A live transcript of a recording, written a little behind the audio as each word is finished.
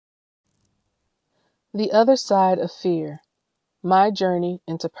The Other Side of Fear: My Journey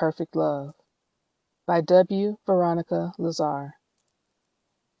into Perfect Love by W. Veronica Lazar.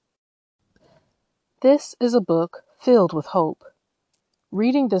 This is a book filled with hope.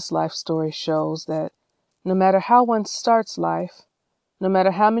 Reading this life story shows that no matter how one starts life, no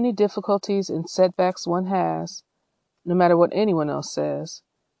matter how many difficulties and setbacks one has, no matter what anyone else says,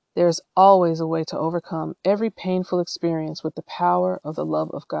 there is always a way to overcome every painful experience with the power of the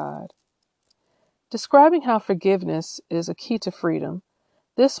love of God. Describing how forgiveness is a key to freedom,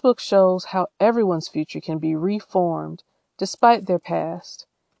 this book shows how everyone's future can be reformed despite their past,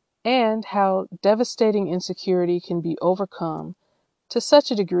 and how devastating insecurity can be overcome to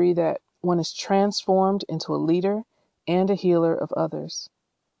such a degree that one is transformed into a leader and a healer of others.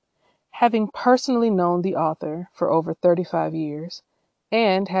 Having personally known the author for over 35 years,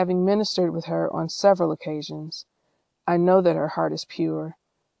 and having ministered with her on several occasions, I know that her heart is pure,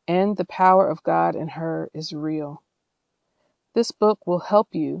 and the power of God in her is real. This book will help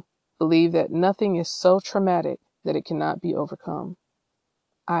you believe that nothing is so traumatic that it cannot be overcome.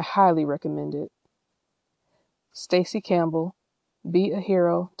 I highly recommend it. Stacey Campbell,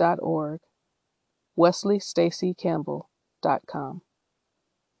 beahero.org, WesleyStaceyCampbell.com.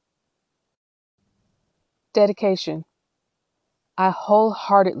 Dedication. I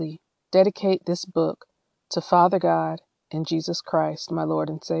wholeheartedly dedicate this book to Father God and Jesus Christ, my Lord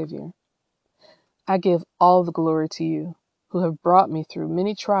and Savior. I give all the glory to you, who have brought me through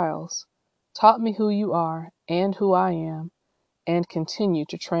many trials, taught me who you are and who I am, and continue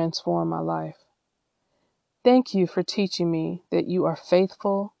to transform my life. Thank you for teaching me that you are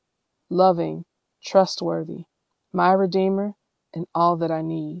faithful, loving, trustworthy, my Redeemer, and all that I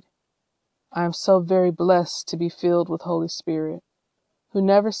need. I am so very blessed to be filled with Holy Spirit, who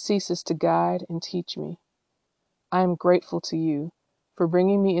never ceases to guide and teach me. I am grateful to you for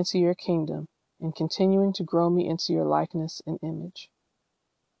bringing me into your kingdom and continuing to grow me into your likeness and image.